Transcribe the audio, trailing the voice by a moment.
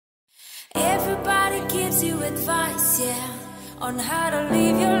gives you advice, yeah, on how to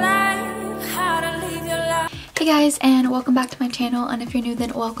live your life, how to live your life. Hey guys, and welcome back to my channel, and if you're new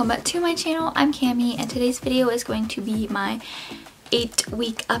then welcome back to my channel. I'm Cammy, and today's video is going to be my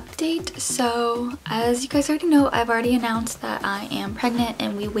 8-week update. So as you guys already know, I've already announced that I am pregnant,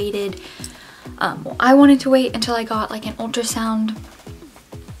 and we waited, I wanted to wait until I got like an ultrasound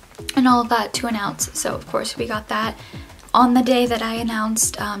and all of that to announce. So of course we got that on the day that I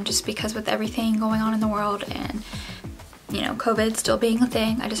announced, just because with everything going on in the world and, you know, COVID still being a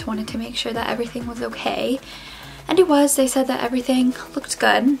thing, I just wanted to make sure that everything was okay. And it was. They said that everything looked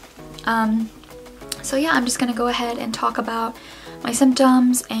good. So yeah, I'm just gonna go ahead and talk about my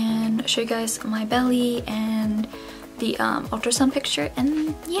symptoms and show you guys my belly and the ultrasound picture.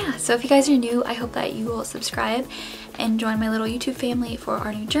 And yeah, so if you guys are new, I hope that you will subscribe and join my little YouTube family for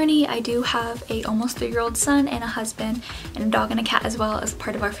our new journey. I do have a almost 3-year-old son and a husband and a dog and a cat as well as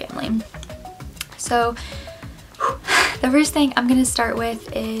part of our family. So the first thing I'm gonna start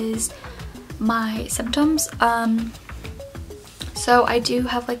with is my symptoms. So I do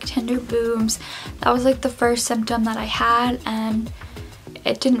have like tender boobs. That was like the first symptom that I had, and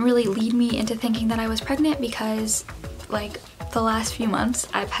it didn't really lead me into thinking that I was pregnant because like the last few months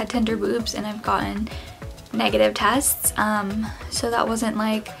I've had tender boobs and I've gotten negative tests. So that wasn't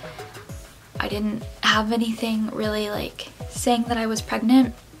like, I didn't have anything really like saying that I was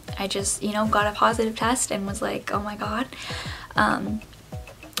pregnant. I just, you know, got a positive test and was like, oh my god.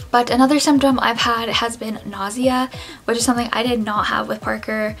 But another symptom I've had has been nausea, which is something I did not have with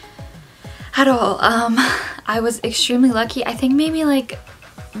Parker at all. I was extremely lucky. I think maybe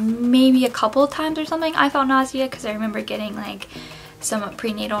a couple of times or something I felt nausea, because I remember getting like some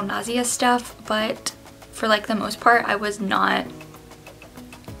prenatal nausea stuff, but for like the most part I was not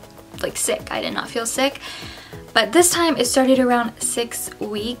like sick. I did not feel sick. But this time it started around 6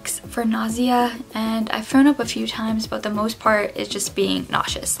 weeks for nausea, and I've thrown up a few times, but the most part is just being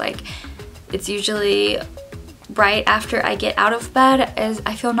nauseous. Like, it's usually right after I get out of bed as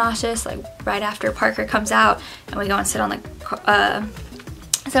I feel nauseous, like right after Parker comes out and we go and sit on the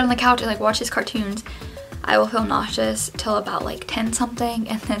couch and like watch his cartoons. I will feel nauseous till about like 10 something,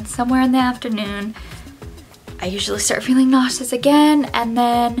 and then somewhere in the afternoon I usually start feeling nauseous again. And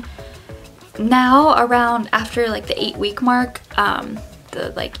then now around after like the 8-week mark,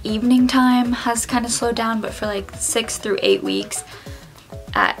 the like evening time has kind of slowed down, but for like 6 through 8 weeks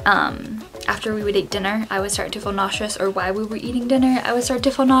at after we would eat dinner, I would start to feel nauseous, or while we were eating dinner I would start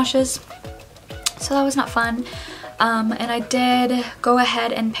to feel nauseous. So that was not fun. And I did go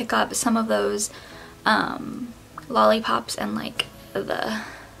ahead and pick up some of those lollipops and like the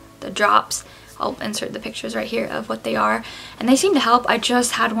drops. I'll insert the pictures right here of what they are, and they seem to help. I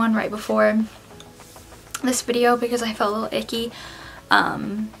just had one right before this video because I felt a little icky,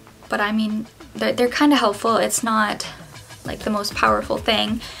 but I mean they're kind of helpful. It's not like the most powerful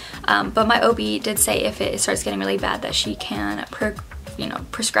thing, but my OB did say if it starts getting really bad that she can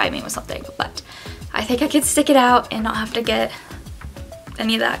prescribe me with something, but I think I could stick it out and not have to get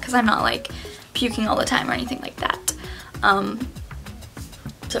any of that because I'm not like puking all the time or anything like that.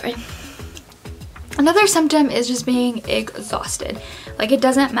 Sorry. Another symptom is just being exhausted. Like, it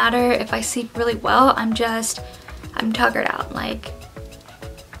doesn't matter if I sleep really well, I'm tuckered out. Like,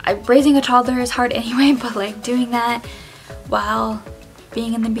 raising a toddler is hard anyway, but like doing that while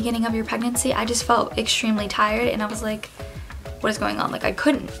being in the beginning of your pregnancy, I just felt extremely tired, and I was like, what is going on? Like, I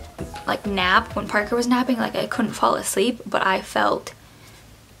couldn't like nap when Parker was napping, like I couldn't fall asleep, but I felt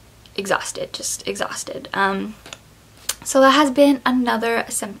exhausted, just exhausted. So that has been another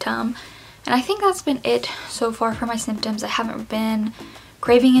symptom. And I think that's been it so far for my symptoms. I haven't been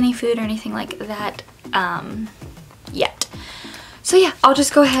craving any food or anything like that yet. So yeah, I'll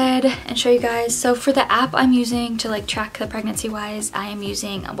just go ahead and show you guys. So for the app I'm using to like track the pregnancy wise, I am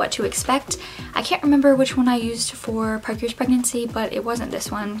using What to Expect. I can't remember which one I used for Parker's pregnancy, but it wasn't this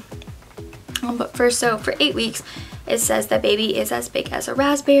one. But first, so for 8 weeks, it says that baby is as big as a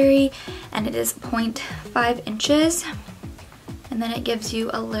raspberry, and it is 0.5 inches. And then it gives you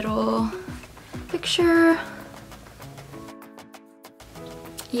a little picture.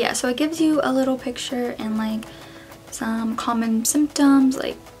 Yeah, so it gives you a little picture and like some common symptoms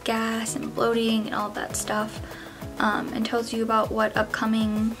like gas and bloating and all that stuff, and tells you about what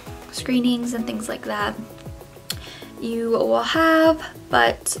upcoming screenings and things like that you will have.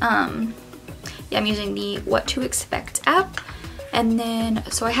 But yeah, I'm using the What to Expect app. And then,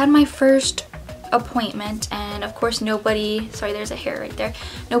 so I had my first appointment, and of course nobody, sorry there's a hair right there,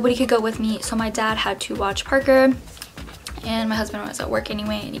 nobody could go with me, so my dad had to watch Parker, and my husband was at work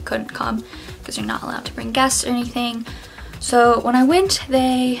anyway and he couldn't come because you're not allowed to bring guests or anything. So when I went,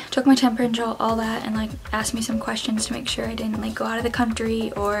 they took my temperature, all that, and like asked me some questions to make sure I didn't like go out of the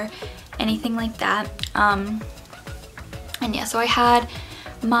country or anything like that. And yeah, so I had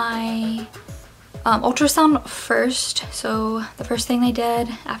my ultrasound first. So the first thing they did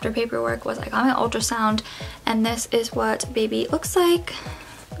after paperwork was I got my ultrasound, and this is what baby looks like.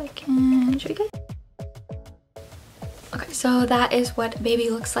 If I can show you guys. Okay, so that is what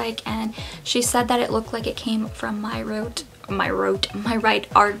baby looks like, and she said that it looked like it came from my right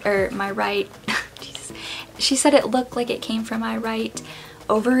Jesus. She said it looked like it came from my right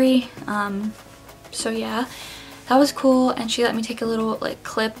ovary. So yeah, that was cool, and she let me take a little like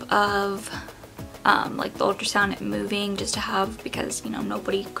clip of like the ultrasound moving just to have, because you know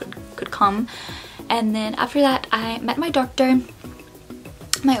nobody could come. And then after that I met my doctor,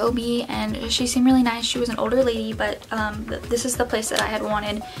 my OB, and she seemed really nice. She was an older lady, but this is the place that I had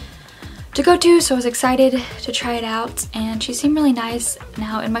wanted to go to, so I was excited to try it out, and she seemed really nice.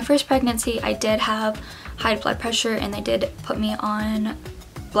 Now in my first pregnancy I did have high blood pressure, and they did put me on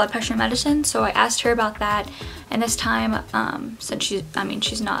blood pressure medicine, so I asked her about that. And this time, since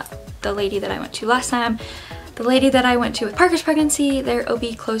she's not the lady that I went to last time, the lady that I went to with Parker's pregnancy, their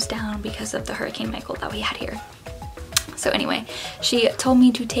OB closed down because of the Hurricane Michael that we had here. So anyway, she told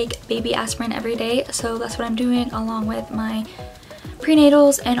me to take baby aspirin every day, so that's what I'm doing along with my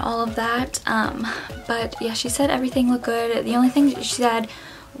prenatals and all of that. But yeah, she said everything looked good. The only thing she said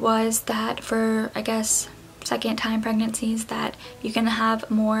was that for, I guess, second time pregnancies that you can have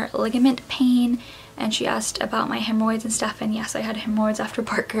more ligament pain, and she asked about my hemorrhoids and stuff, and yes, I had hemorrhoids after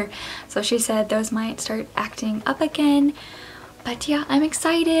Parker, so she said those might start acting up again. But yeah, I'm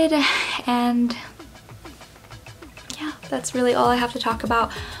excited, and yeah, that's really all I have to talk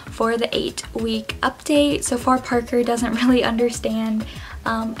about for the 8-week update. So far Parker doesn't really understand.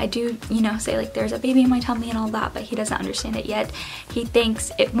 I do, you know, say like there's a baby in my tummy and all that, but he doesn't understand it yet. He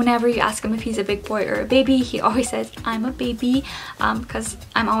thinks whenever you ask him if he's a big boy or a baby, he always says I'm a baby, because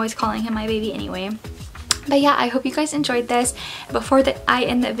I'm always calling him my baby anyway. But yeah, I hope you guys enjoyed this. Before I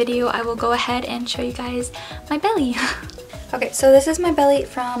end the video, I will go ahead and show you guys my belly. Okay, so this is my belly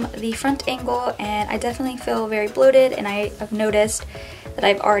from the front angle, and I definitely feel very bloated, and I have noticed that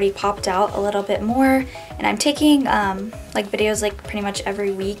I've already popped out a little bit more, and I'm taking like videos like pretty much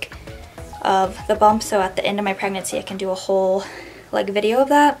every week of the bump, so at the end of my pregnancy I can do a whole like video of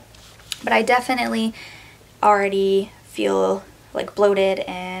that. But I definitely already feel like bloated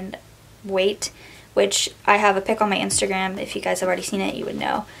and weight, which I have a pic on my Instagram. If you guys have already seen it, you would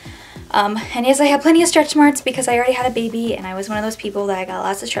know. And yes, I have plenty of stretch marks because I already had a baby, and I was one of those people that I got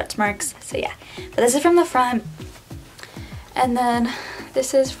lots of stretch marks, so yeah. But this is from the front, and then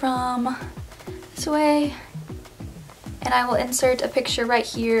this is from this way, and I will insert a picture right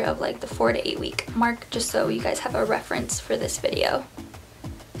here of like the 4 to 8 week mark, just so you guys have a reference for this video.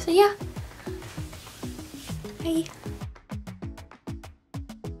 So yeah, bye.